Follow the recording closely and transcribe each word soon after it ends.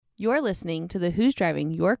You're listening to the Who's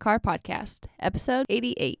Driving Your Car podcast, episode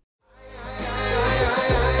 88.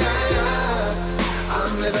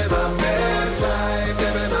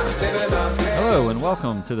 Hello and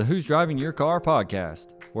welcome to the Who's Driving Your Car podcast,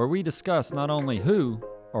 where we discuss not only who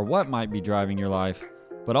or what might be driving your life,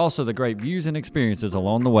 but also the great views and experiences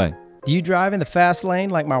along the way. Do you drive in the fast lane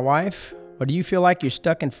like my wife, or do you feel like you're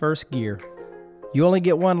stuck in first gear? You only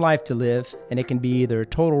get one life to live, and it can be either a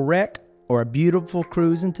total wreck or a beautiful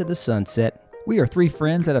cruise into the sunset. We are three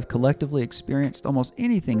friends that have collectively experienced almost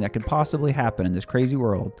anything that could possibly happen in this crazy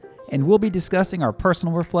world. And we'll be discussing our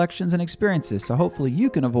personal reflections and experiences, so hopefully you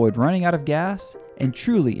can avoid running out of gas and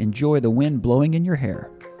truly enjoy the wind blowing in your hair.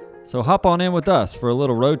 So hop on in with us for a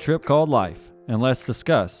little road trip called life, and let's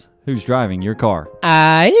discuss who's driving your car.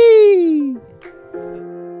 Aye.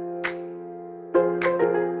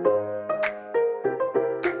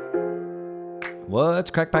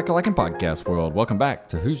 What's crack-pack-a-lackin' podcast world? Welcome back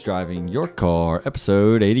to Who's Driving Your Car,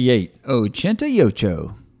 episode 88. Ochenta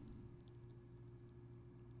Yocho.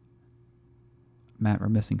 Matt, we're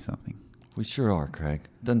missing something. We sure are, Craig.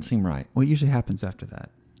 Doesn't seem right. What usually happens after that?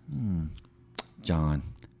 John.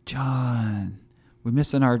 We're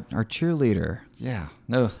missing our cheerleader. Yeah.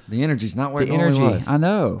 No, the energy's not where The it normally energy. was. I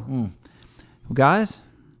know. Well, guys,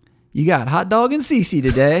 you got Hot Dog and Cece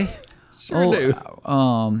today. Sure do.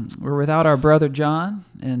 We're without our brother John,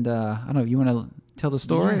 and I don't know. You want to tell the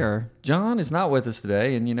story, Yeah. or John is not with us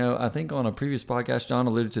today, and I think on a previous podcast, John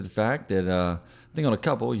alluded to the fact that I think on a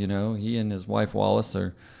couple, he and his wife Wallace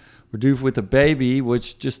were due with a baby,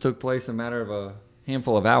 which just took place a matter of a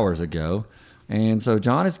handful of hours ago, and so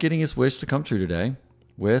John is getting his wish to come true today,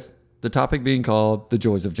 with the topic being called "The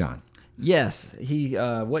Joys of John." yes, he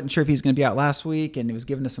wasn't sure if he was going to be out last week, and he was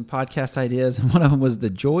giving us some podcast ideas, and one of them was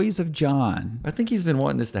the joys of John. I think he's been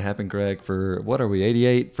wanting this to happen, Greg, for what are we,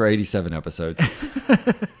 88? For 87 episodes.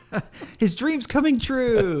 His dreams coming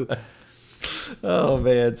true. Oh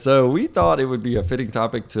man! So we thought it would be a fitting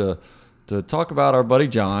topic to talk about our buddy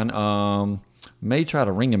John. May try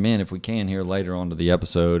to ring him in if we can here later on to the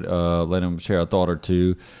episode. Let him share a thought or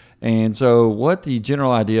two. And so, what the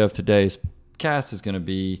general idea of today's cast is going to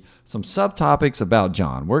be some subtopics about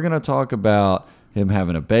John. We're going to talk about him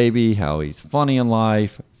having a baby, how he's funny in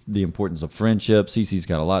life, the importance of friendship. Cece's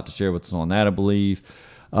got a lot to share with us on that, I believe.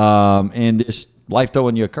 And this life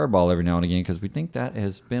throwing you a curveball every now and again, because we think that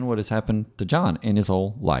has been what has happened to John in his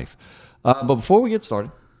whole life. But before we get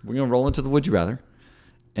started, we're going to roll into the Would You Rather.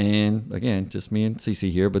 And again, just me and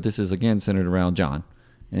Cece here, but this is again centered around John.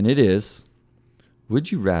 And it is,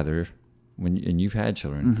 would you rather, and you've had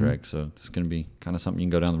children, Greg, so this is going to be kind of something you can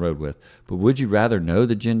go down the road with, but would you rather know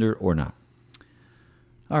the gender or not?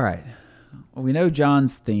 All right. Well, we know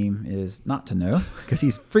John's theme is not to know, because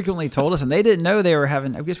he's frequently told us, and they didn't know they were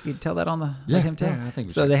having. I guess we could tell that on the let him tell. Yeah, I think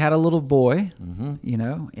we so. should. They had a little boy, Mm-hmm.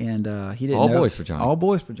 and he didn't All know. boys for John. All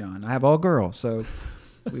boys for John. I have all girls, so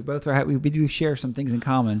we both are. We do share some things in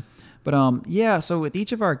common, but yeah. So with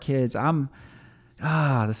each of our kids,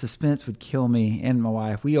 the suspense would kill me and my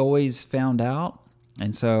wife. We always found out,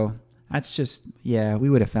 and so. That's just, we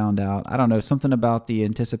would have found out. I don't know, something about the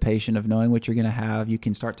anticipation of knowing what you're going to have. You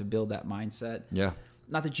can start to build that mindset. Yeah.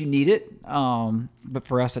 Not that you need it, but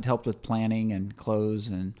for us, it helped with planning and clothes.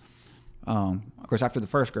 And, of course, after the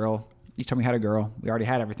first girl, each time we had a girl, we already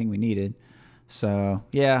had everything we needed. So,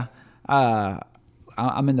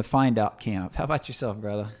 I'm in the find out camp. How about yourself,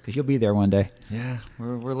 brother? Because you'll be there one day. Yeah,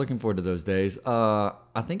 we're looking forward to those days.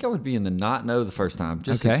 I think I would be in the not know the first time,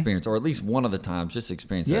 just Okay. experience, or at least one of the times, just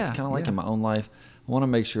experience that. Yeah, It's kind of like yeah. in my own life. I want to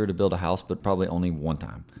make sure to build a house, but probably only one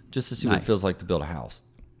time, just to see what it Nice. feels like to build a house.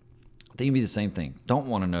 I think it'd be the same thing. Don't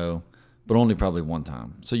want to know, but only probably one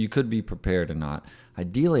time. So you could be prepared or not.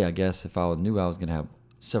 Ideally, I guess, if I knew I was going to have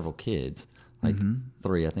several kids, like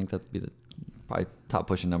 3, I think that'd be the probably top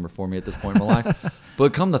pushing number for me at this point in my life.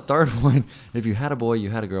 But come the third one, if you had a boy, you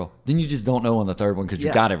had a girl, then you just don't know on the third one because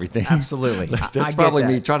you got everything. Absolutely. Like, I that's get probably that.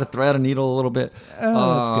 me. Try to thread a needle a little bit.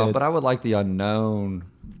 Oh, that's good. But I would like the unknown.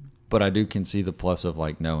 But I can see the plus of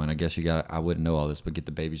like knowing. I guess I wouldn't know all this, but get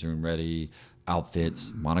the baby's room ready,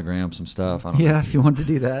 outfits, monogram some stuff. I don't know. Yeah, if you want to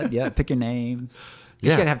do that. Pick your names. You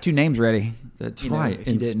Yeah. got to have 2 names ready. That's You know, right. if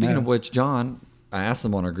you And didn't speaking know. of which, John, I asked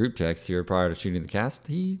him on our group text here prior to shooting the cast.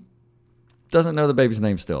 He doesn't know the baby's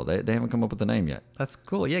name still. They haven't come up with the name yet. That's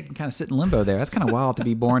cool. Yeah, you can kind of sit in limbo there. That's kind of wild to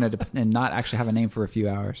be born and not actually have a name for a few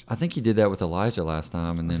hours. I think he did that with Elijah last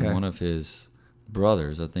time, and then Okay. one of his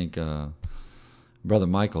brothers, I think Brother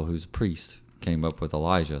Michael, who's a priest, came up with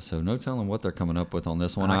Elijah. So no telling what they're coming up with on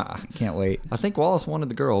this one. I can't wait. I think Wallace wanted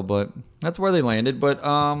the girl, but that's where they landed. But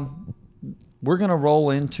we're going to roll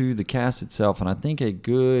into the cast itself, and I think a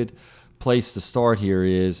good place to start here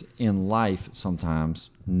is in life sometimes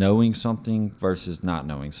knowing something versus not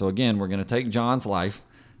knowing. So again, we're going to take John's life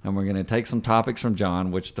and we're going to take some topics from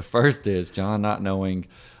John, which the first is John not knowing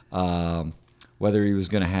whether he was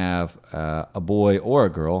going to have a boy or a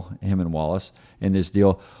girl, him and Wallace, in this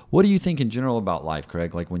deal. What do you think in general about life,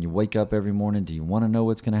 Craig? Like when you wake up every morning, do you want to know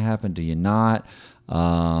what's going to happen? Do you not?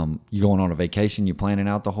 You going on a vacation? You planning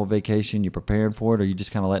out the whole vacation? You preparing for it, or you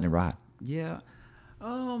just kind of letting it ride? Yeah.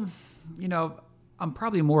 I'm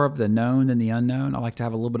probably more of the known than the unknown. I like to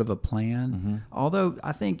have a little bit of a plan. Mm-hmm. Although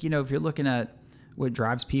I think, if you're looking at what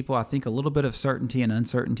drives people, I think a little bit of certainty and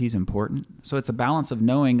uncertainty is important. So it's a balance of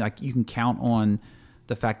knowing, like, you can count on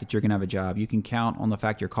the fact that you're going to have a job. You can count on the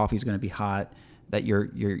fact your coffee is going to be hot, that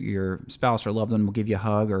your spouse or loved one will give you a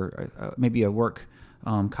hug, or maybe a work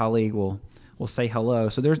colleague will say hello.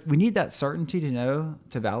 So we need that certainty to know,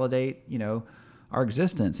 to validate, our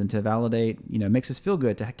existence, and to validate, makes us feel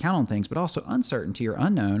good to count on things. But also uncertainty or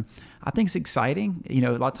unknown, I think, is exciting. A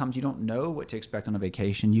lot of times you don't know what to expect on a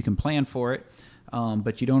vacation. You can plan for it,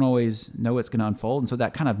 but you don't always know what's going to unfold. And so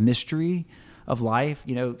that kind of mystery of life,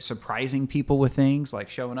 surprising people with things like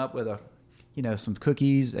showing up with some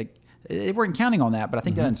cookies, like, they weren't counting on that, but I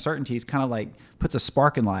think that uncertainty is kind of like puts a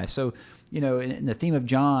spark in life. So, in the theme of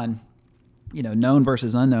John, known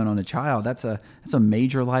versus unknown on a child, that's a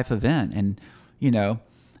major life event. And,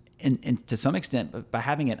 and to some extent, by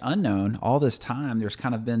having it unknown all this time, there's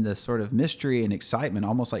kind of been this sort of mystery and excitement,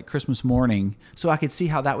 almost like Christmas morning. So I could see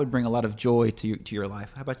how that would bring a lot of joy to your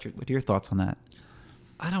life. How about what are your thoughts on that?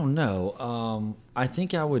 I don't know. I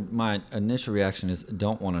think my initial reaction is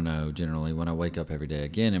don't want to know generally when I wake up every day.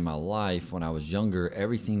 Again, in my life, when I was younger,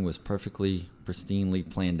 everything was perfectly, pristinely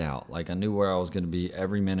planned out. Like I knew where I was going to be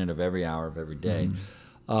every minute of every hour of every day.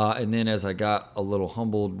 And then as I got a little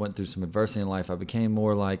humbled, went through some adversity in life, I became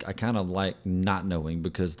more like, I kind of like not knowing,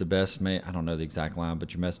 because the best I don't know the exact line,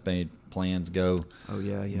 but your best made plans go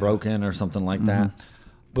broken or something like that.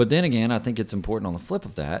 But then again, I think it's important on the flip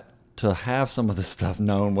of that to have some of the stuff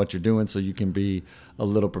known what you're doing so you can be a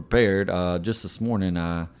little prepared. Just this morning,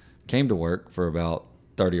 I came to work for about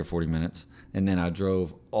 30 or 40 minutes, and then I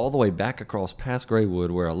drove all the way back across past Graywood,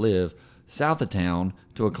 where I live, south of town,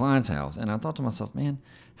 to a client's house. And I thought to myself, man,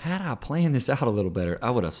 had I planned this out a little better, I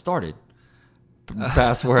would have started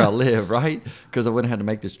past where I live, right? Because I wouldn't have had to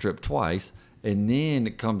make this trip twice. And then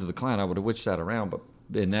come to the client, I would have witched that around.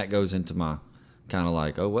 And that goes into my kind of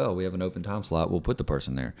like, oh, well, we have an open time slot, we'll put the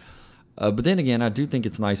person there. But then again, I do think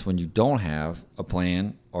it's nice when you don't have a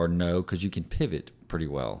plan or no, because you can pivot pretty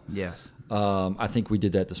well. Yes. I think we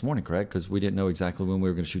did that this morning, correct? Because we didn't know exactly when we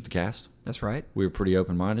were going to shoot the cast. That's right. We were pretty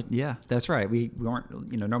open-minded. Yeah, that's right. We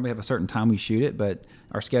weren't, normally have a certain time we shoot it, but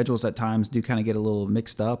our schedules at times do kind of get a little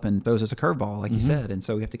mixed up and throws us a curveball, like you said. And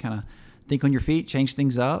so we have to kind of think on your feet, change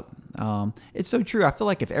things up. It's so true. I feel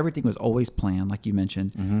like if everything was always planned, like you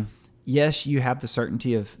mentioned, yes, you have the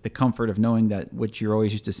certainty of the comfort of knowing that what you're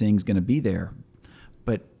always used to seeing is going to be there.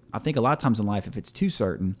 But I think a lot of times in life, if it's too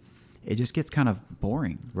certain, it just gets kind of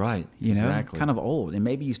boring. Right. Exactly. Kind of old. And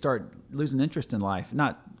maybe you start losing interest in life.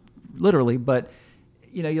 Not literally, but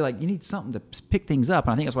you're like, you need something to pick things up.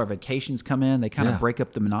 And I think that's why vacations come in. They kind of break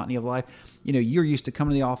up the monotony of life. You're used to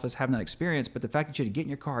coming to the office, having that experience, but the fact that you had to get in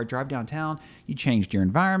your car, drive downtown, you changed your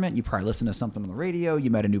environment, you probably listened to something on the radio, you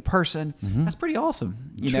met a new person. That's pretty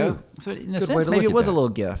awesome. Know? So in a sense, maybe it was a little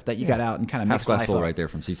gift that you got out and kind of mixed life up. Half glass full right there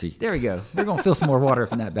from CC. There we go. We're going to fill some more water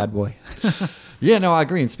from that bad boy. Yeah, no, I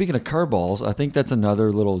agree. And speaking of curveballs, I think that's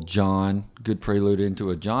another little good prelude into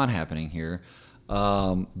a John happening here.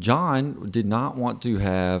 John did not want to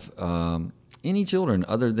have any children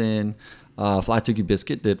other than Fly Tookie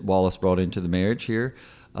Biscuit that Wallace brought into the marriage here.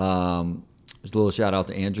 Just a little shout out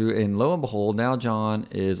to Andrew. And lo and behold, now John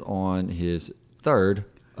is on his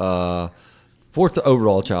fourth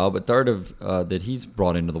overall child, but third of that he's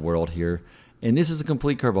brought into the world here. And this is a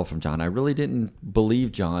complete curveball from John. I really didn't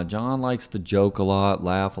believe John. John likes to joke a lot,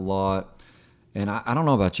 laugh a lot. And I don't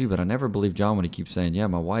know about you, but I never believe John when he keeps saying, yeah,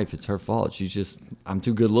 my wife, it's her fault. I'm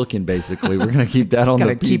too good looking, basically. We're going to keep that on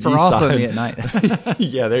the PG keep her side. Off of me at night.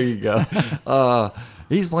 Yeah, there you go.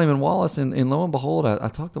 He's blaming Wallace. And lo and behold, I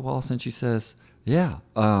talked to Wallace and she says, yeah,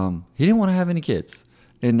 he didn't want to have any kids.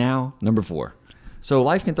 And now, number 4. So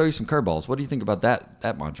life can throw you some curveballs. What do you think about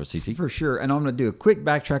that mantra, CC? For sure. And I'm going to do a quick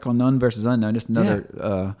backtrack on known versus unknown. Just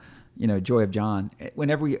another, joy of John.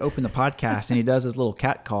 Whenever we open the podcast and he does his little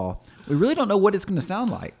cat call, we really don't know what it's going to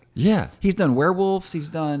sound like. Yeah. He's done werewolves. He's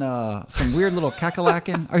done some weird little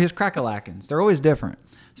cackalacken, or his crackalackins. They're always different.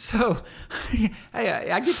 So, hey,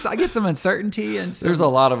 I get some uncertainty and some there's a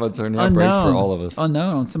lot of uncertainty. I brace for all of us.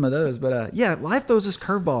 Unknown on some of those, but life throws us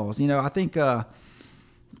curveballs. I think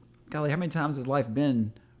golly, how many times has life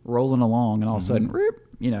been rolling along and all of a sudden, whoop,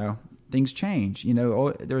 you know, things change. You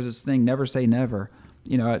know, there's this thing, never say never.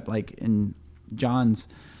 You know, like in John's,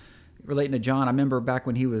 relating to John, I remember back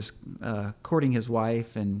when he was courting his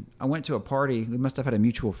wife, and I went to a party. We must have had a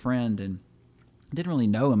mutual friend, and didn't really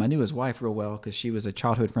know him. I knew his wife real well because she was a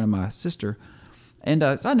childhood friend of my sister. And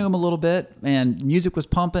so I knew him a little bit, and music was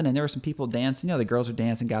pumping, and there were some people dancing. You know, the girls are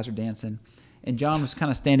dancing, guys are dancing. And John was kind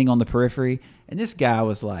of standing on the periphery, and this guy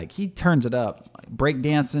was like, he turns it up, like break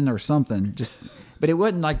dancing or something. But it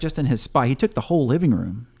wasn't like just in his spot. He took the whole living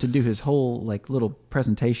room to do his whole like little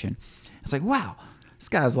presentation. It's like, wow, this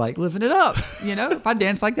guy's like living it up. You know, if I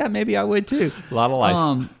danced like that, maybe I would too. A lot of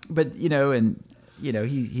life. But you know, and you know,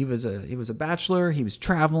 he was a bachelor. He was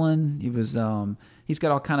traveling. He was he's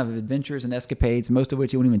got all kind of adventures and escapades, most of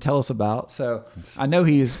which he wouldn't even tell us about. So I know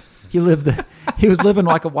he was living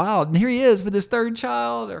like a wild. And here he is with his third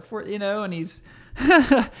child or fourth, you know, and he's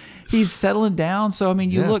settling down. So I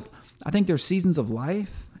mean, you look. I think there's seasons of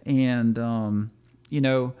life, and you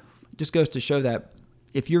know, just goes to show that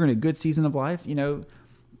if you're in a good season of life, you know,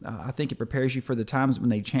 I think it prepares you for the times when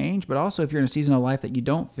they change. But also, if you're in a season of life that you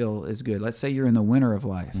don't feel is good, let's say you're in the winter of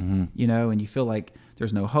life, you know, and you feel like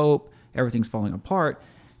there's no hope, everything's falling apart.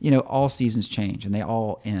 You know, all seasons change and they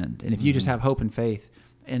all end. And if you just have hope and faith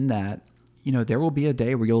in that, you know, there will be a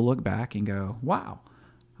day where you'll look back and go, wow.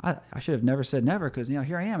 I should have never said never, because, you know,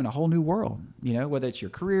 here I am in a whole new world, you know, whether it's your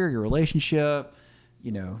career, your relationship,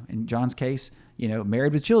 you know, in John's case, you know,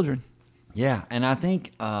 married with children. Yeah. And I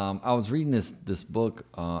think I was reading this book.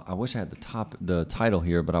 I wish I had the title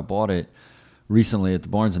here, but I bought it recently at the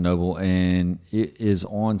Barnes & Noble, and it is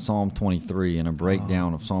on Psalm 23 and a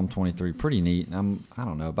breakdown of Psalm 23. Pretty neat. And I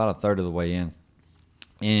don't know, about a third of the way in.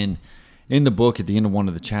 And in the book, at the end of one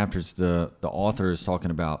of the chapters, the author is talking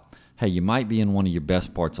about, hey, you might be in one of your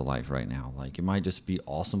best parts of life right now. Like, it might just be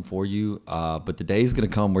awesome for you, but the day's going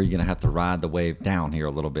to come where you're going to have to ride the wave down here a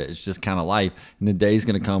little bit. It's just kind of life. And the day's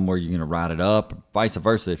going to come where you're going to ride it up, vice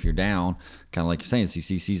versa. If you're down, kind of like you're saying, as you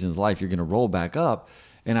see seasons of life, you're going to roll back up.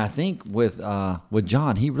 And I think with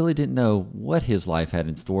John, he really didn't know what his life had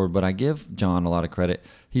in store, but I give John a lot of credit.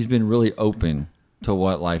 He's been really open to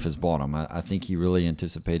what life has brought him. I think he really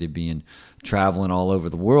anticipated being traveling all over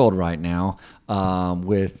the world right now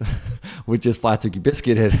with just Flat Tookie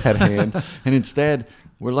Biscuit at hand. And instead,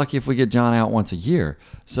 we're lucky if we get John out once a year.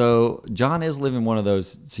 So John is living one of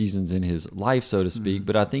those seasons in his life, so to speak,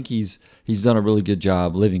 but I think he's done a really good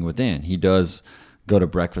job living within. He does go to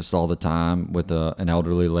breakfast all the time with an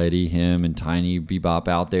elderly lady, him and Tiny Bebop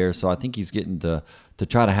out there. So I think he's getting to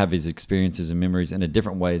try to have his experiences and memories in a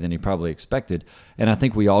different way than he probably expected. And I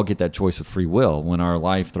think we all get that choice with free will. When our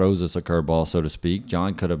life throws us a curveball, so to speak,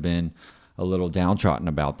 John could have been a little downtrodden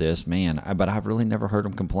about this, but I've really never heard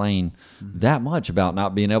him complain that much about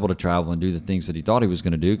not being able to travel and do the things that he thought he was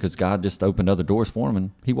going to do, because God just opened other doors for him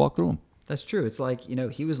and he walked through them. That's true. It's like, you know,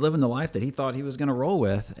 he was living the life that he thought he was going to roll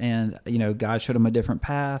with, and, you know, God showed him a different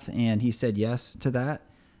path and he said yes to that.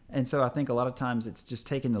 And so I think a lot of times it's just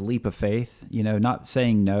taking the leap of faith, you know, not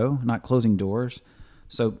saying no, not closing doors.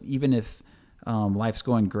 So even if life's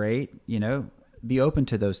going great, you know, be open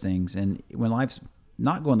to those things. And when life's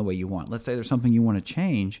not going the way you want, let's say there's something you want to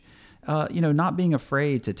change, you know, not being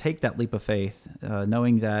afraid to take that leap of faith,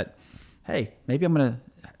 knowing that, hey, maybe I'm going to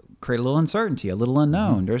create a little uncertainty, a little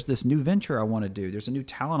unknown. There's this new venture I want to do. There's a new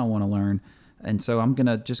talent I want to learn. And so I'm going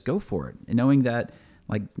to just go for it. And knowing that,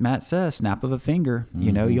 like Matt says, snap of a finger,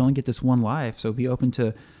 you know, you only get this one life. So be open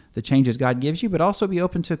to the changes God gives you, but also be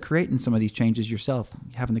open to creating some of these changes yourself,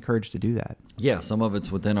 having the courage to do that. Yeah, some of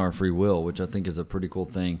it's within our free will, which I think is a pretty cool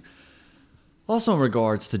thing. Also in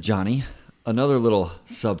regards to Johnny, another little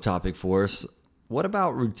subtopic for us. What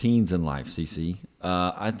about routines in life, CC?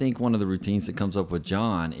 I think one of the routines that comes up with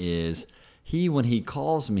John is when he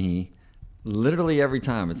calls me, literally every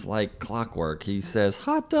time, it's like clockwork. He says,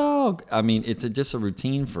 hot dog. I mean, it's just a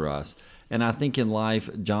routine for us. And I think in life,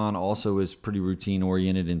 John also is pretty routine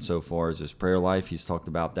oriented insofar as his prayer life. He's talked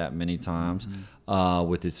about that many times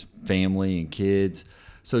with his family and kids.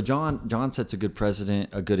 So John sets a good precedent,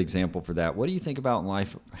 a good example for that. What do you think about in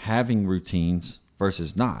life having routines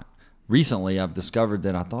versus not? Recently, I've discovered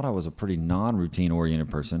that I thought I was a pretty non-routine oriented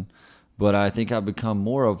person, but I think I've become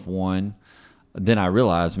more of one than I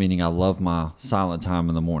realized, meaning I love my silent time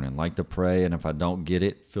in the morning, like to pray, and if I don't get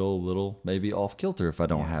it, feel a little maybe off kilter if I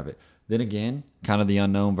don't have it. Then again, kind of the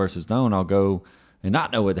unknown versus known, I'll go and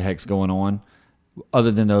not know what the heck's going on.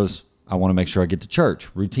 Other than those, I want to make sure I get to church.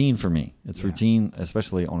 Routine for me. It's routine,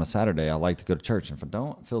 especially on a Saturday. I like to go to church. And if I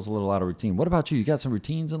don't, it feels a little out of routine. What about you? You got some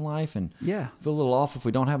routines in life and feel a little off if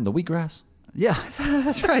we don't have them? The wheatgrass? Yeah,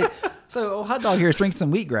 that's right. So old hot dog here is drinking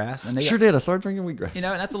some wheatgrass, and they Sure did. I started drinking wheatgrass. and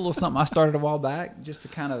that's a little something I started a while back, just to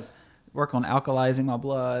kind of work on alkalizing my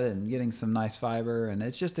blood and getting some nice fiber. And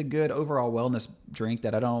it's just a good overall wellness drink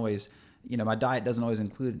that I don't always, my diet doesn't always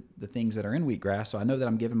include the things that are in wheatgrass. So I know that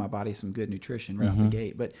I'm giving my body some good nutrition right off the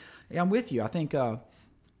gate. But yeah, I'm with you. I think, and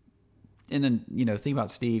then, think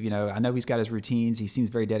about Steve, I know he's got his routines. He seems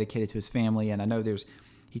very dedicated to his family. And I know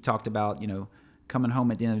he talked about, coming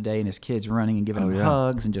home at the end of the day and his kids running and giving them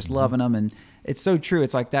hugs and just loving them. And it's so true.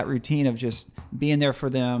 It's like that routine of just being there for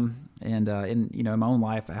them. And, in my own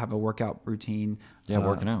life, I have a workout routine. Yeah,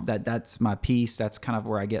 working out. That's my peace. That's kind of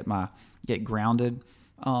where I get grounded.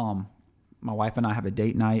 My wife and I have a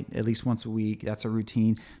date night at least once a week. That's a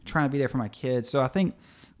routine. Trying to be there for my kids. So I think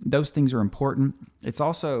those things are important. It's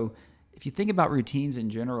also, if you think about routines in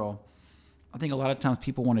general, I think a lot of times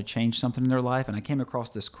people want to change something in their life. And I came across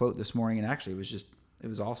this quote this morning, and actually it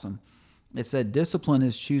was awesome. It said, discipline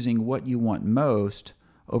is choosing what you want most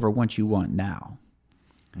over what you want now.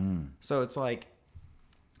 So it's like,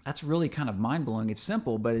 that's really kind of mind-blowing. It's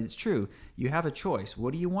simple, but it's true. You have a choice.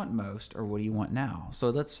 What do you want most, or what do you want now? So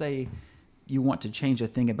let's say you want to change a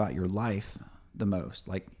thing about your life the most,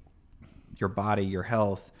 like your body, your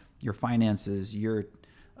health, your finances,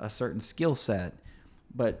 a certain skill set.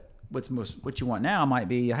 But what you want now might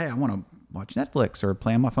be, hey, I want to watch Netflix or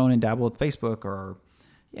play on my phone and dabble with Facebook, or,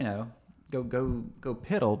 go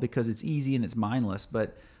piddle because it's easy and it's mindless.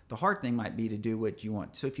 But the hard thing might be to do what you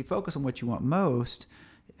want. So if you focus on what you want most,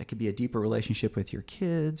 it could be a deeper relationship with your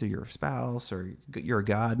kids or your spouse or your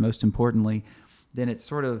God, most importantly, then it's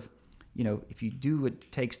sort of, if you do what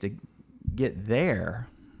it takes to get there,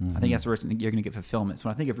 I think that's where you're going to get fulfillment. So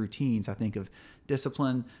when I think of routines, I think of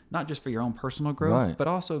discipline, not just for your own personal growth, but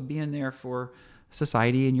also being there for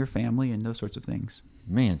society and your family and those sorts of things.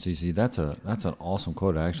 Man, CC, that's an awesome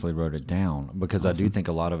quote. I actually wrote it down because I do think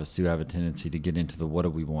a lot of us do have a tendency to get into the what do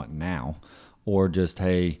we want now, or just,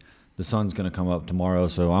 hey, the sun's going to come up tomorrow,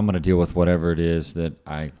 so I'm going to deal with whatever it is that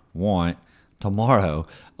I want tomorrow.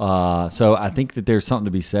 So I think that there's something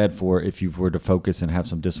to be said for if you were to focus and have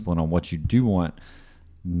some discipline on what you do want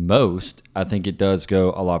most. I think it does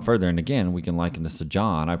go a lot further. And again, we can liken this to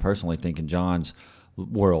John. I personally think in John's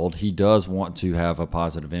world, he does want to have a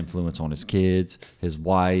positive influence on his kids, his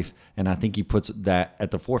wife, and I think he puts that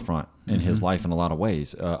at the forefront in his life in a lot of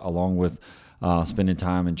ways, along with spending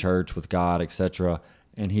time in church with God, etc.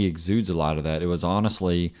 And he exudes a lot of that. It was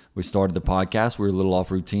honestly, we started the podcast. We were a little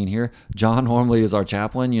off routine here. John normally is our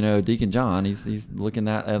chaplain, Deacon John. He's looking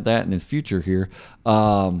at that in his future here.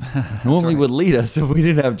 Normally would lead us if we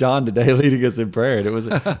didn't have John today leading us in prayer. And it was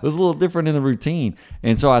a little different in the routine.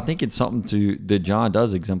 And so I think it's something that John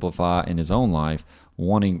does exemplify in his own life,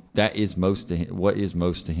 wanting that is most to him, what is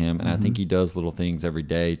most to him. And I think he does little things every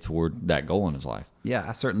day toward that goal in his life. Yeah,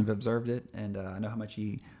 I certainly have observed it. And I know how much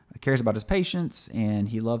he cares about his patients, and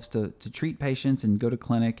he loves to treat patients and go to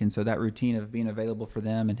clinic. And so that routine of being available for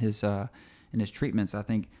them and his treatments, I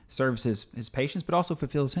think, serves his patients, but also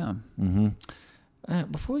fulfills him.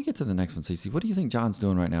 Before we get to the next one, Cece, what do you think John's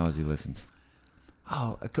doing right now as he listens?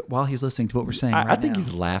 Oh, while he's listening to what we're saying I think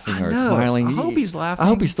he's laughing or smiling. I hope he's laughing. I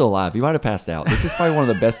hope he's still alive. He might have passed out. This is probably one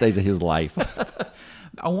of the best days of his life.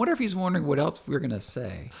 I wonder if he's wondering what else we're going to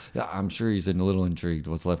say. Yeah, I'm sure he's a little intrigued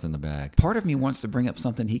what's left in the bag. Part of me wants to bring up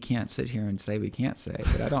something he can't sit here and say we can't say,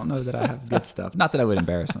 but I don't know that I have good stuff. Not that I would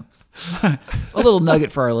embarrass him. A little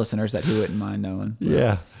nugget for our listeners that he wouldn't mind knowing.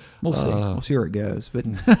 Yeah. We'll see. We'll see where it goes. But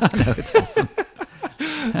no, it's awesome.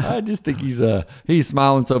 I just think he's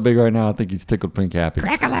smiling so big right now. I think he's tickled pink happy.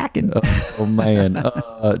 Crack-a-lackin'. Oh man,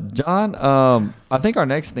 John. I think our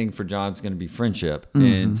next thing for John's going to be friendship.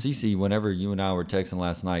 And Cece, whenever you and I were texting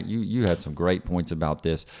last night, you had some great points about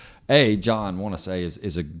this. John, want to say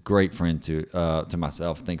is a great friend to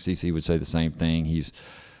myself. I think Cece would say the same thing.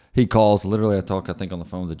 He calls literally. I think on the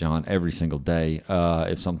phone to John every single day.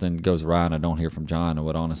 If something goes awry and I don't hear from John, I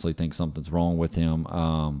would honestly think something's wrong with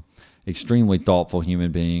him. Extremely thoughtful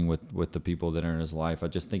human being with the people that are in his life. I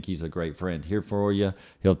just think he's a great friend. Here for you.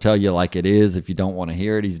 He'll tell you like it is if you don't want to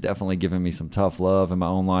hear it. He's definitely given me some tough love in my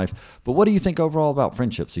own life. But what do you think overall about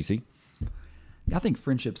friendship, CC? I think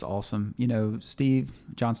friendship's awesome. John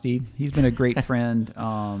Steve, he's been a great friend.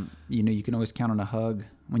 You can always count on a hug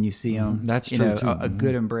when you see him. That's true, too. A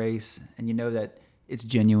good embrace, and you know that it's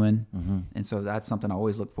genuine. And so that's something I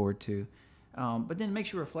always look forward to. But then it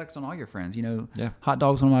makes you reflect on all your friends. Hot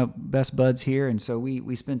Dog's one of my best buds here, and so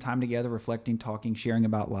we spend time together reflecting, talking, sharing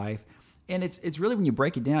about life. And it's really, when you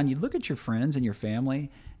break it down, you look at your friends and your family,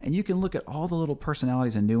 and you can look at all the little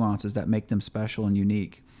personalities and nuances that make them special and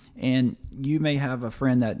unique. And you may have a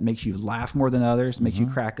friend that makes you laugh more than others, makes you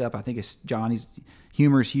crack up. I think it's John.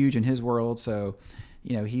 Humor is huge in his world, so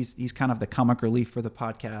he's kind of the comic relief for the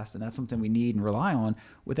podcast, and that's something we need and rely on.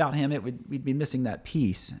 Without him, we'd be missing that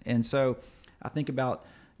piece. And so I think about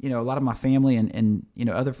a lot of my family and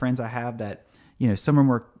other friends I have that some of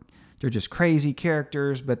them they're just crazy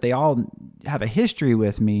characters, but they all have a history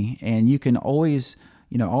with me, and you can always.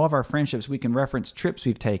 All of our friendships, we can reference trips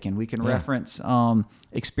we've taken. We can reference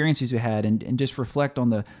experiences we had, and just reflect on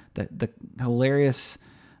the hilarious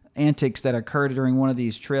antics that occurred during one of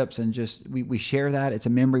these trips. And just we share that. It's a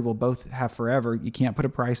memory we'll both have forever. You can't put a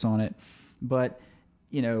price on it. But,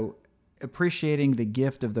 appreciating the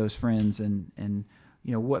gift of those friends and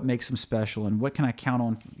what makes them special, and what can I count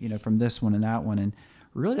on, from this one and that one. And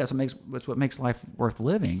really, that's what makes life worth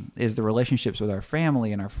living, is the relationships with our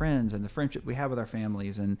family and our friends, and the friendship we have with our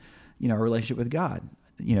families, and our relationship with God,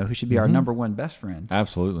 who should be our number one best friend.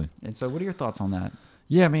 Absolutely. And so, what are your thoughts on that?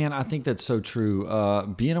 Yeah, man, I think that's so true.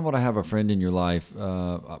 Being able to have a friend in your life,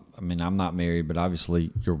 I'm not married, but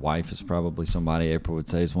obviously your wife is probably somebody April would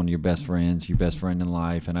say is one of your best friends, your best friend in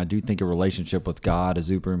life. And I do think a relationship with God is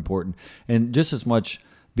super important. And just as much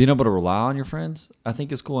being able to rely on your friends, I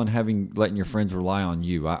think is cool, and letting your friends rely on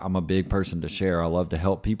you. I'm a big person to share. I love to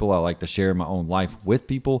help people. I like to share my own life with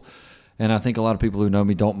people. And I think a lot of people who know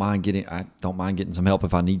me don't mind getting some help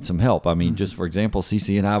if I need some help. I mean, just for example,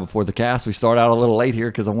 CC and I, before the cast, we started out a little late here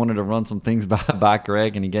because I wanted to run some things by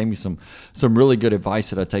Greg, and he gave me some really good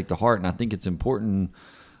advice that I take to heart. And I think it's important.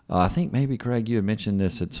 I think maybe, Craig, you had mentioned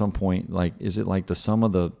this at some point. Like, is it like the sum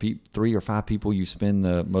of the 3 or 5 people you spend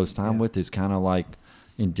the most time with is kind of like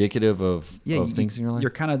indicative of things in your life?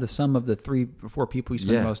 You're kind of the sum of the 3 or 4 people you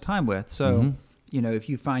spend the most time with. So, if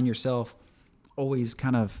you find yourself always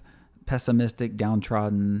kind of pessimistic,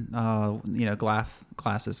 downtrodden,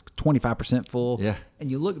 glass is 25% full,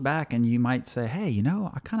 and you look back and you might say, hey,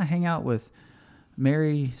 I kind of hang out with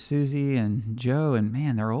Mary, Susie, and Joe, and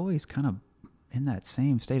man, they're always kind of in that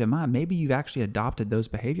same state of mind. Maybe you've actually adopted those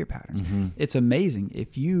behavior patterns. It's amazing.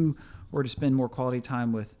 If you were to spend more quality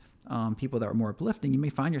time with people that are more uplifting, you may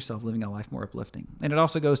find yourself living a life more uplifting. And it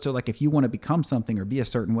also goes to, like, if you want to become something or be a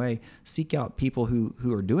certain way, seek out people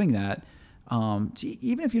who are doing that.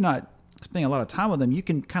 Even if you're not spending a lot of time with them, you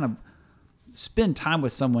can kind of spend time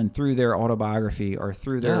with someone through their autobiography or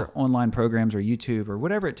through their online programs or YouTube or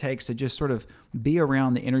whatever it takes to just sort of be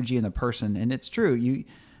around the energy and the person. And it's true.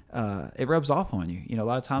 It rubs off on you. A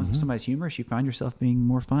lot of times when somebody's humorous, you find yourself being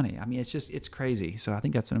more funny. I mean, it's crazy. So I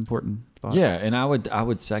think that's an important thought. Yeah, and I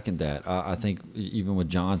would second that. I think even with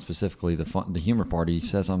John specifically, the humor part, he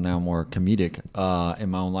says I'm now more comedic in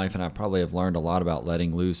my own life, and I probably have learned a lot about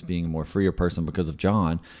letting loose, being a more freer person because of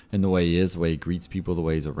John and the way he is, the way he greets people, the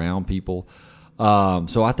way he's around people.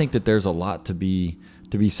 So I think that there's a lot to be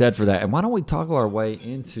said for that. And why don't we toggle our way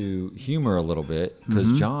into humor a little bit?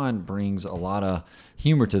 Because John brings a lot of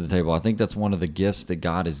humor to the table. I think that's one of the gifts that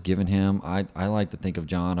God has given him. I like to think of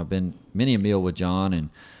John. I've been many a meal with John, and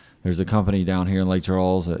there's a company down here in Lake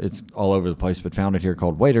Charles. It's all over the place, but founded here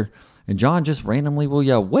called Waiter. And John just randomly will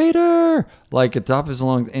yell, "Waiter!" like at the top of his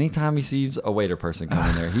lungs anytime he sees a waiter person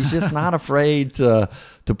coming there. He's just not afraid to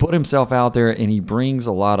put himself out there, and he brings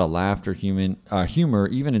a lot of laughter, humor,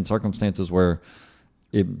 even in circumstances where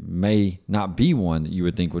it may not be one that you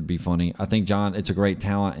would think would be funny. I think John, it's a great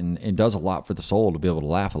talent and does a lot for the soul to be able to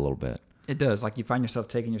laugh a little bit. It does. Like, you find yourself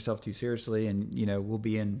taking yourself too seriously, and we'll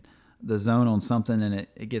be in the zone on something, and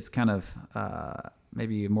it gets kind of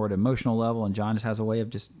maybe more at an emotional level, and John just has a way of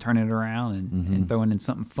just turning it around and throwing in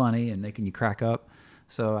something funny and making you crack up.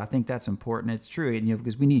 So I think that's important. It's true,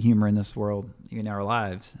 because we need humor in this world, in our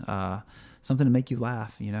lives, something to make you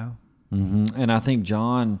laugh. And I think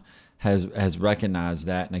John has recognized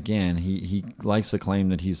that, and again, he likes to claim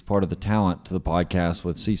that he's part of the talent to the podcast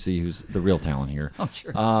with CC, who's the real talent here. Oh,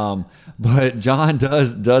 sure. But John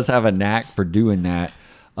does have a knack for doing that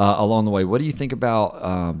along the way. What do you think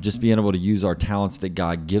about just being able to use our talents that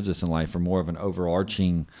God gives us in life for more of an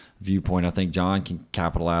overarching viewpoint? I think John can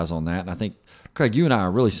capitalize on that, and I think, Craig, you and I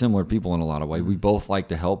are really similar people in a lot of ways. We both like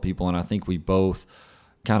to help people, and I think we both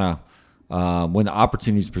kind of when the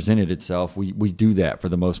opportunity's presented itself, we do that for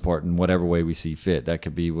the most part in whatever way we see fit. That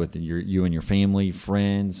could be with you and your family,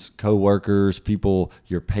 friends, coworkers, people,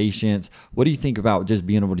 your patients. What do you think about just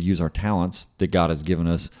being able to use our talents that God has given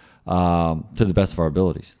us to the best of our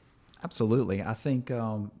abilities? Absolutely. I think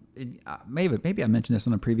maybe I mentioned this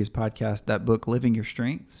on a previous podcast, that book, Living Your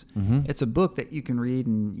Strengths. Mm-hmm. It's a book that you can read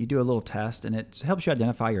and you do a little test, and it helps you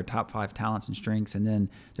identify your top 5 talents and strengths. And then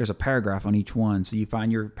there's a paragraph on each one. So you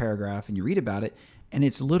find your paragraph and you read about it. And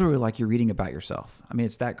it's literally like you're reading about yourself. I mean,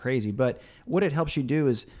 it's that crazy. But what it helps you do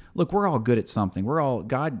is, look, we're all good at something.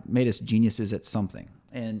 God made us geniuses at something.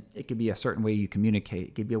 And it could be a certain way you communicate.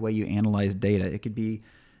 It could be a way you analyze data. It could be,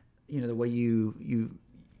 the way you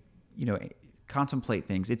contemplate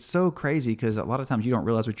things. It's so crazy because a lot of times you don't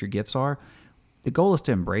realize what your gifts are. The goal is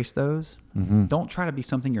to embrace those. Mm-hmm. Don't try to be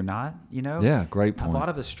something you're not, Yeah, great point. A lot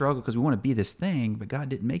of us struggle because we want to be this thing, but God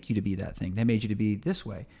didn't make you to be that thing. They made you to be this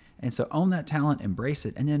way. And so own that talent, embrace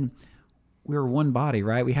it. And then we're one body,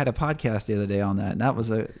 right? We had a podcast the other day on that. And that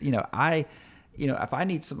was if I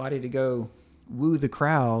need somebody to go woo the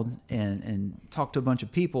crowd and talk to a bunch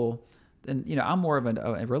of people, then, I'm more of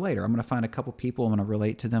a relator. I'm going to find a couple people. I'm going to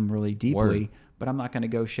relate to them really deeply. Word. But I'm not going to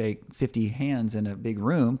go shake 50 hands in a big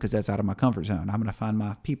room because that's out of my comfort zone. I'm going to find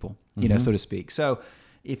my people, so to speak. So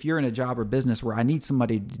if you're in a job or business where I need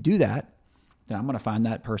somebody to do that, then I'm going to find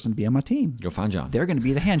that person to be on my team. Go find John. They're going to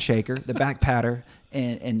be the handshaker, the back patter,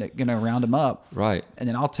 and they're going to round them up. Right. And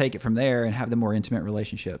then I'll take it from there and have the more intimate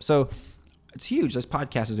relationship. So it's huge. This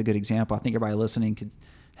podcast is a good example. I think everybody listening could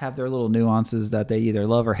have their little nuances that they either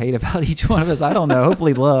love or hate about each one of us. I don't know.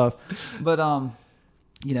 Hopefully love. But, I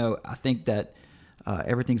think that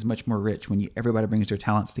everything's much more rich when everybody brings their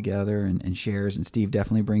talents together and shares. And Steve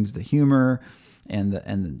definitely brings the humor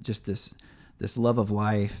and just this love of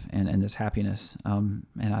life and this happiness. And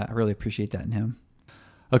I really appreciate that in him.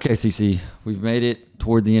 Okay, CC, we've made it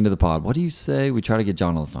toward the end of the pod. What do you say we try to get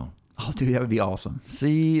John on the phone? Oh, dude, that would be awesome.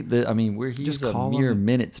 See, he's Just a call mere him.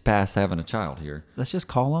 minutes past having a child here. Let's just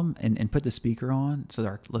call him and put the speaker on so that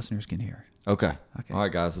our listeners can hear. Okay. Okay. All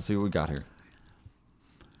right, guys, let's see what we got here.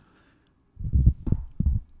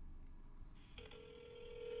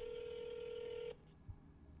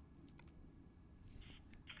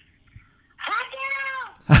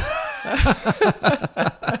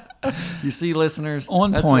 You see, listeners,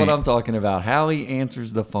 On that's point. what I'm talking about. How he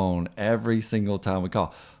answers the phone every single time we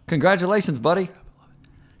call. Congratulations, buddy.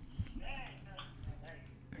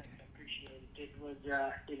 Appreciate it. It was,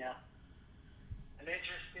 an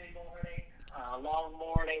interesting morning, long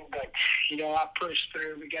morning, but, I pushed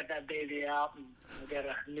through. We got that baby out, and we got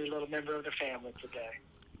a new little member of the family today.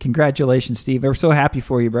 Congratulations, Steve. We're so happy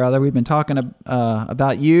for you, brother. We've been talking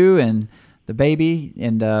about you and the baby,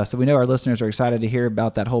 and so we know our listeners are excited to hear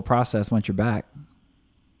about that whole process once you're back.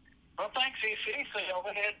 Well, thanks, EC. So you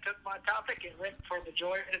went ahead and took my topic and went for the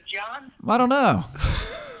joy of John. I don't know.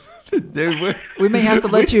 Dude, We may have to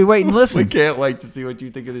let you wait and we listen. can't wait to see what you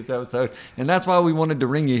think of this episode. And that's why we wanted to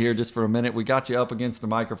ring you here just for a minute. We got you up against the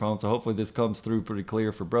microphone, so hopefully this comes through pretty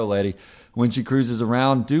clear for Bro Lady when she cruises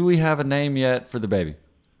around. Do we have a name yet for the baby?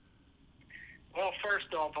 Well,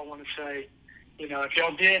 first off, I want to say, if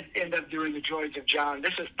y'all did end up doing the Joys of John,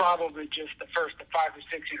 this is probably just the first of 5 or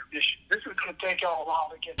 6 intermissions. This is going to take y'all a while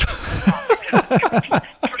to get to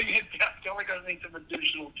pretty in-depth. Y'all are going to need some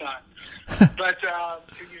additional time. But to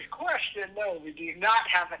your question, no, we do not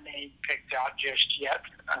have a name picked out just yet.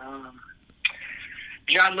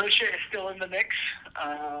 John Lucia is still in the mix.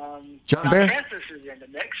 John Bear? Francis is in the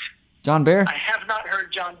mix. John Bear? I have not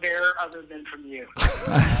heard John Bear other than from you.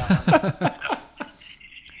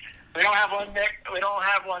 We don't have one. We don't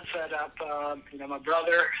have one set up. My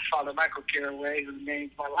brother, Father Michael Carraway, who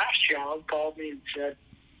named my last child, called me and said,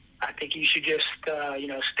 "I think you should just,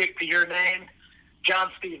 stick to your name, John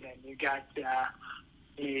Stephen. You got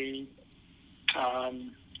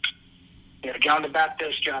John the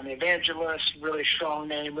Baptist, John the Evangelist, really strong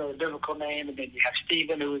name, really biblical name, and then you have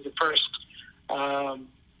Stephen, who was the first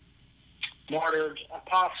martyred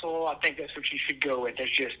apostle. I think that's what you should go with.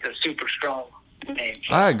 It's just a super strong name."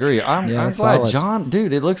 I agree. I'm glad solid. John,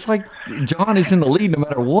 dude, it looks like John is in the lead no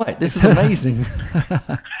matter what. This is amazing.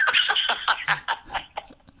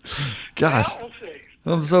 Gosh, Well, we'll see.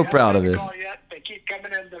 I'm so proud of this. Yet. They keep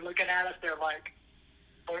coming in. They're looking at us. They're like,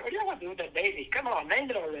 "What do you want to do with that baby? Come on, name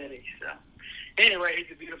it already." So, anyway,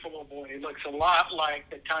 he's a beautiful little boy. He looks a lot like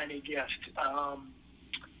the tiny gift.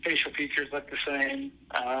 Facial features look the same.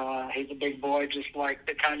 He's a big boy, just like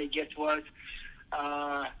the tiny gift was.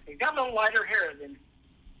 He's got a little lighter hair than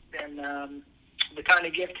the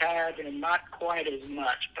tiny gift had, and not quite as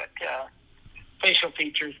much. But facial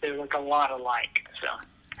features, they look a lot alike. So.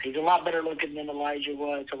 He's a lot better looking than Elijah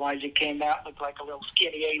was. Elijah came out, looked like a little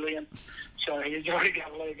skinny alien. So he's already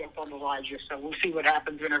got a leg up on Elijah. So we'll see what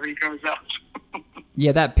happens whenever he grows up.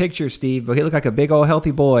 Yeah, that picture, Steve, but he looked like a big old healthy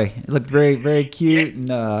boy. It looked very, very cute.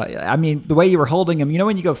 And I mean, the way you were holding him, you know,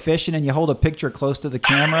 when you go fishing and you hold a picture close to the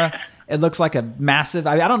camera, it looks like a massive,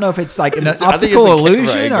 I don't know if it's like an optical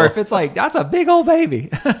illusion or if it's like, that's a big old baby.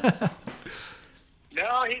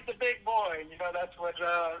 No, he's a big boy. You know, that's what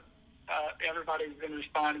everybody's been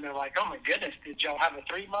responding. They're like, oh, my goodness, did y'all have a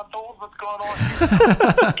 3-month-old? What's going on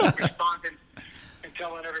here? Keep responding and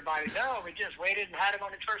telling everybody, no, we just waited and had him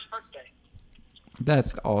on his first birthday.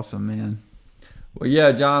 That's awesome, man. Well,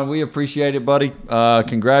 yeah, John, we appreciate it, buddy.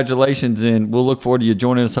 Congratulations, and we'll look forward to you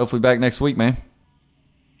joining us hopefully back next week, man.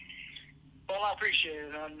 Well, I appreciate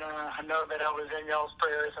it. And I know that I was in y'all's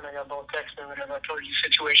prayers, and I got a little text whenever I told you the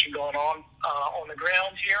situation going on the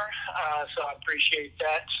grounds here. So I appreciate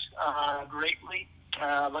that greatly.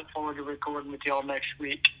 Look forward to recording with y'all next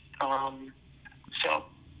week. So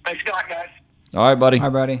thanks a lot, guys. All right, buddy.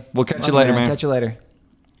 All right, buddy. We'll catch you later, man. Catch you later.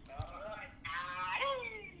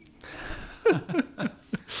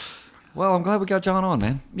 Well, I'm glad we got John on,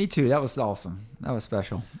 man. Me too. That was awesome. That was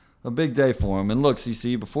special. A big day for him. And look,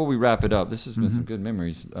 CC, before we wrap it up, this has been some good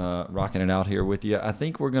memories rocking it out here with you. I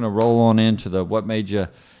think we're going to roll on into the what made you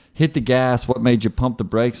hit the gas, what made you pump the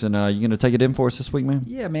brakes, and you going to take it in for us this week, man?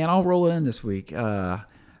 Yeah, man, I'll roll it in this week.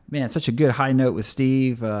 Man, such a good high note with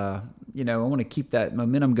Steve. You know, I want to keep that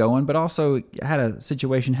momentum going, but also I had a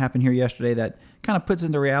situation happen here yesterday that kind of puts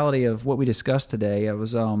into reality of what we discussed today. It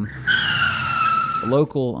was a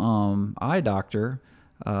local eye doctor.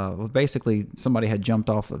 Well, basically, somebody had jumped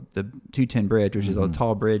off of the 210 bridge, which is a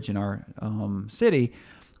tall bridge in our city,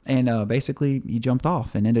 and basically he jumped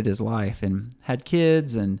off and ended his life and had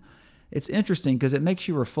kids. And it's interesting because it makes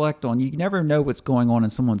you reflect on, you never know what's going on in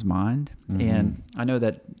someone's mind. And I know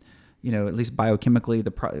that, you know, at least biochemically,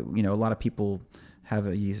 you know, a lot of people have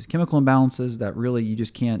these chemical imbalances that really you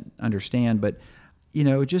just can't understand. But, you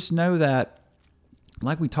know, just know that,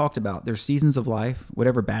 like we talked about, there's seasons of life,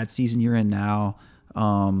 whatever bad season you're in now.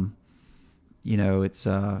 You know, it's,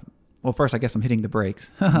 well, first, I guess I'm hitting the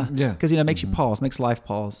brakes. Yeah. Because, you know, it makes you pause, makes life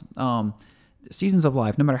pause. Seasons of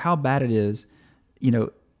life, no matter how bad it is, you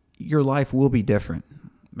know, your life will be different.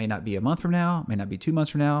 May not be a month from now, may not be 2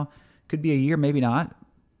 months from now, could be a year, maybe not.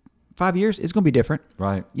 5 years, it's going to be different.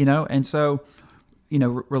 Right. You know, and so, you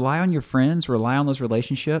know, rely on your friends, rely on those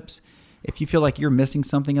relationships. If you feel like you're missing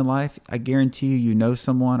something in life, I guarantee you know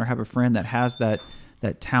someone or have a friend that has that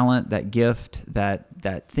talent, that gift,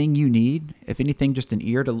 that thing you need. If anything, just an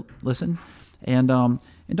ear to listen, and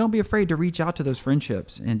don't be afraid to reach out to those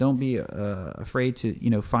friendships, and don't be afraid to,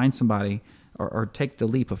 you know, find somebody or take the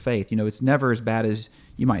leap of faith. You know, it's never as bad as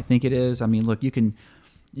you might think it is. I mean, look, you can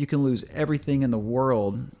lose everything in the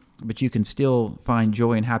world, but you can still find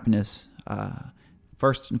joy and happiness.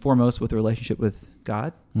 First and foremost with a relationship with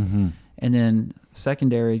God, and then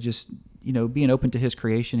secondary, just, you know, being open to His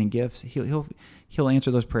creation and gifts. He'll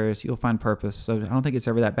answer those prayers. You'll find purpose. So I don't think it's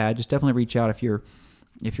ever that bad. Just definitely reach out if you're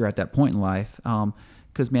at that point in life.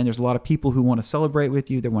 Because man, there's a lot of people who want to celebrate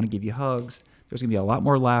with you. They want to give you hugs. There's gonna be a lot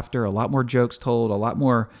more laughter, a lot more jokes told, a lot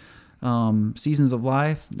more seasons of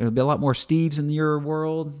life. There'll be a lot more Steves in your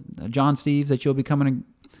world, John Steves that you'll be coming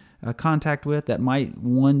in contact with that might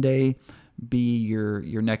one day be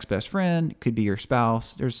your next best friend. Could be your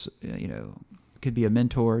spouse. There's, you know, could be a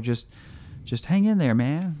mentor. Just hang in there,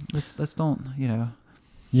 man. Let's don't, you know.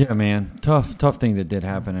 Yeah, man. Tough thing that did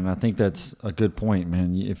happen, and I think that's a good point,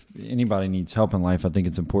 man. If anybody needs help in life, I think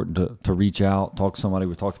it's important to reach out, talk to somebody.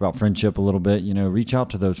 We talked about friendship a little bit. You know, reach out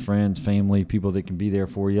to those friends, family, people that can be there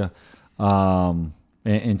for you.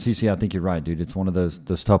 And CC, I think you're right, dude. It's one of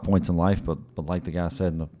those tough points in life, but like the guy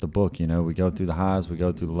said in the book, you know, we go through the highs, we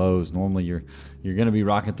go through the lows. Normally, you're going to be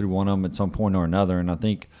rocking through one of them at some point or another, and I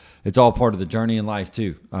think it's all part of the journey in life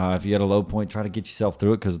too. If you had a low point, try to get yourself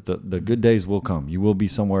through it, because the good days will come. You will be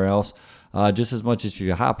somewhere else. Just as much as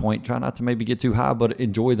your high point, try not to maybe get too high, but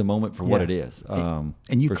enjoy the moment for what it is. And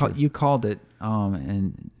you called it,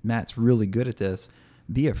 and Matt's really good at this.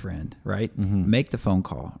 Be a friend, right? Make the phone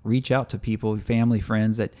call. Reach out to people, family,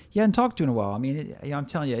 friends that you hadn't talked to in a while. I mean, I'm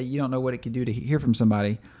telling you, you don't know what it could do to hear from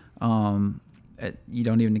somebody you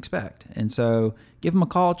don't even expect. And so give them a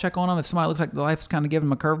call, check on them. If somebody looks like their life's kind of giving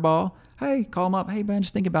them a curveball, hey, call them up. Hey, man,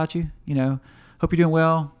 just think about you. You know, hope you're doing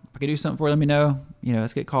well. If I could do something for you, let me know. You know,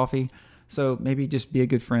 let's get coffee. So maybe just be a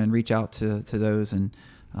good friend. Reach out to those, and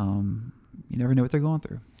you never know what they're going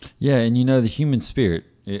through. Yeah, and you know, the human spirit,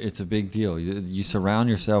 it's a big deal. You surround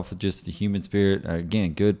yourself with just the human spirit.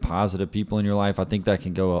 Again, good, positive people in your life. I think that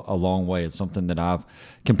can go a long way. It's something that I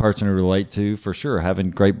can personally relate to for sure.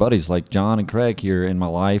 Having great buddies like John and Craig here in my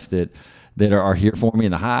life that are here for me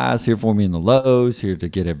in the highs, here for me in the lows, here to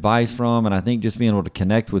get advice from. And I think just being able to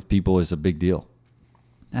connect with people is a big deal.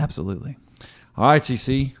 Absolutely. All right,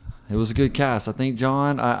 CC. It was a good cast. I think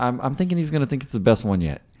John. I'm thinking he's going to think it's the best one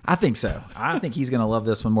yet. I think so. I think he's going to love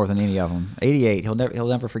this one more than any of them. 88. He'll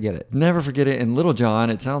never forget it. Never forget it. And little John,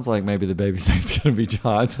 it sounds like maybe the baby's name's going to be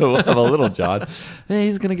John. So we'll have a little John. Hey,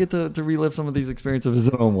 he's going to get to relive some of these experiences of his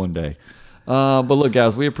own one day. But look,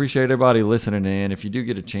 guys, we appreciate everybody listening in. If you do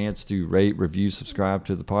get a chance to rate, review, subscribe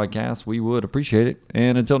to the podcast, we would appreciate it.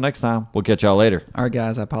 And until next time, we'll catch y'all later. All right,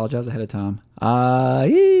 guys. I apologize ahead of time.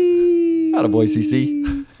 Attaboy,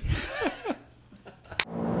 CC.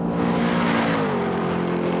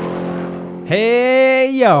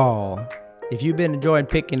 Hey, y'all. If you've been enjoying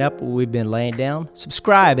picking up what we've been laying down,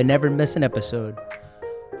 subscribe and never miss an episode.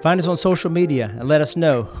 Find us on social media and let us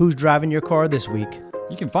know who's driving your car this week.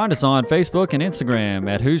 You can find us on Facebook and Instagram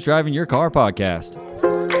at Who's Driving Your Car Podcast.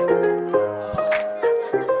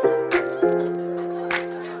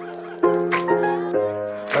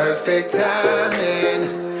 Perfect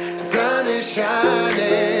timing, sun is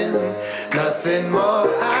shining, nothing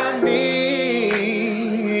more I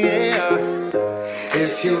need, yeah.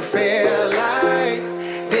 If you feel like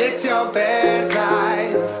this your best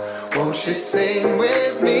life, won't you sing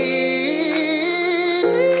with me?